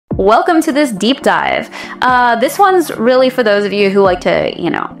Welcome to this deep dive. This one's really for those of you who like to,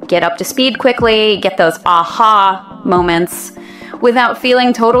 get up to speed quickly, get those aha moments without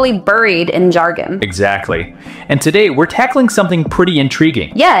feeling totally buried in jargon. Exactly. And today we're tackling something pretty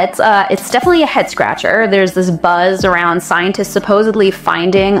intriguing. Yeah, it's definitely a head scratcher. There's this buzz around scientists supposedly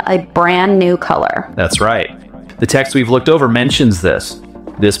finding a brand new color. That's right. The text we've looked over mentions this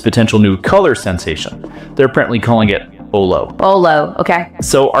potential new color sensation. They're apparently calling it OLO. OLO, okay.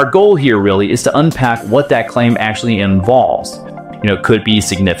 So our goal here really is to unpack what that claim actually involves. It could be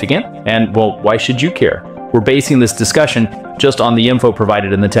significant, and well, why should you care? We're basing this discussion just on the info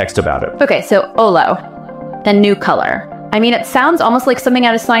provided in the text about it. Okay, so OLO, the new color. I mean, it sounds almost like something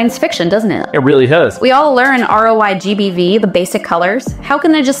out of science fiction, doesn't it? It really does. We all learn ROY-GBV, the basic colors. How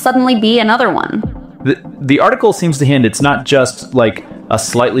can there just suddenly be another one? The article seems to hint it's not just like a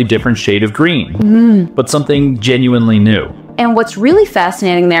slightly different shade of green, but something genuinely new. And what's really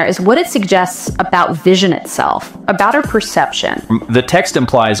fascinating there is what it suggests about vision itself, about our perception. The text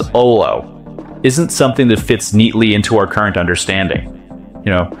implies OLO isn't something that fits neatly into our current understanding.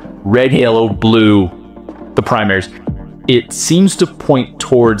 Red, yellow, blue, the primaries. It seems to point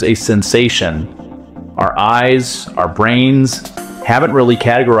towards a sensation our eyes, our brains haven't really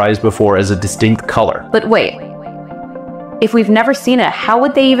categorized before as a distinct color. But wait, if we've never seen it, how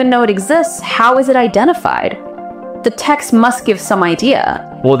would they even know it exists? How is it identified? The text must give some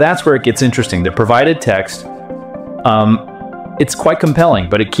idea. Well, that's where it gets interesting. The provided text, it's quite compelling,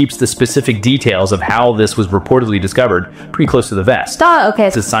 but it keeps the specific details of how this was reportedly discovered pretty close to the vest.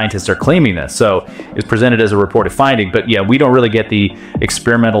 Okay. The scientists are claiming this, so it's presented as a reported finding, but yeah, we don't really get the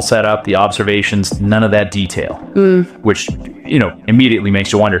experimental setup, the observations, none of that detail, which, immediately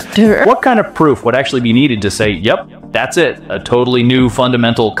makes you wonder, what kind of proof would actually be needed to say, yep, that's it, a totally new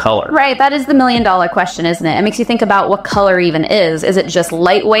fundamental color? Right, that is the million-dollar question, isn't it? It makes you think about what color even is. Is it just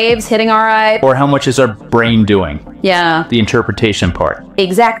light waves hitting our eye? Or how much is our brain doing? Yeah. The interpretation part.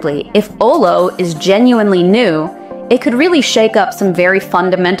 Exactly. If OLO is genuinely new, it could really shake up some very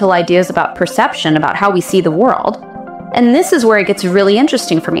fundamental ideas about perception, about how we see the world. And this is where it gets really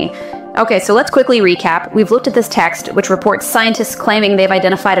interesting for me. Okay, so let's quickly recap. We've looked at this text, which reports scientists claiming they've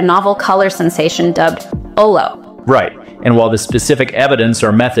identified a novel color sensation dubbed OLO. Right. And while the specific evidence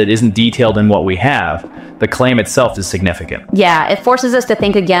or method isn't detailed in what we have, the claim itself is significant. Yeah, it forces us to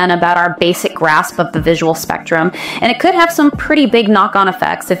think again about our basic grasp of the visual spectrum, and it could have some pretty big knock-on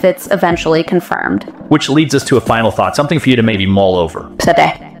effects if it's eventually confirmed. Which leads us to a final thought, something for you to maybe mull over.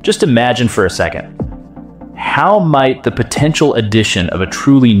 Just imagine for a second, how might the potential addition of a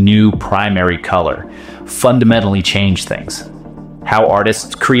truly new primary color fundamentally change things? How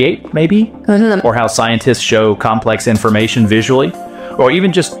artists create, maybe? Or how scientists show complex information visually? Or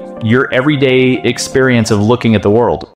even just your everyday experience of looking at the world?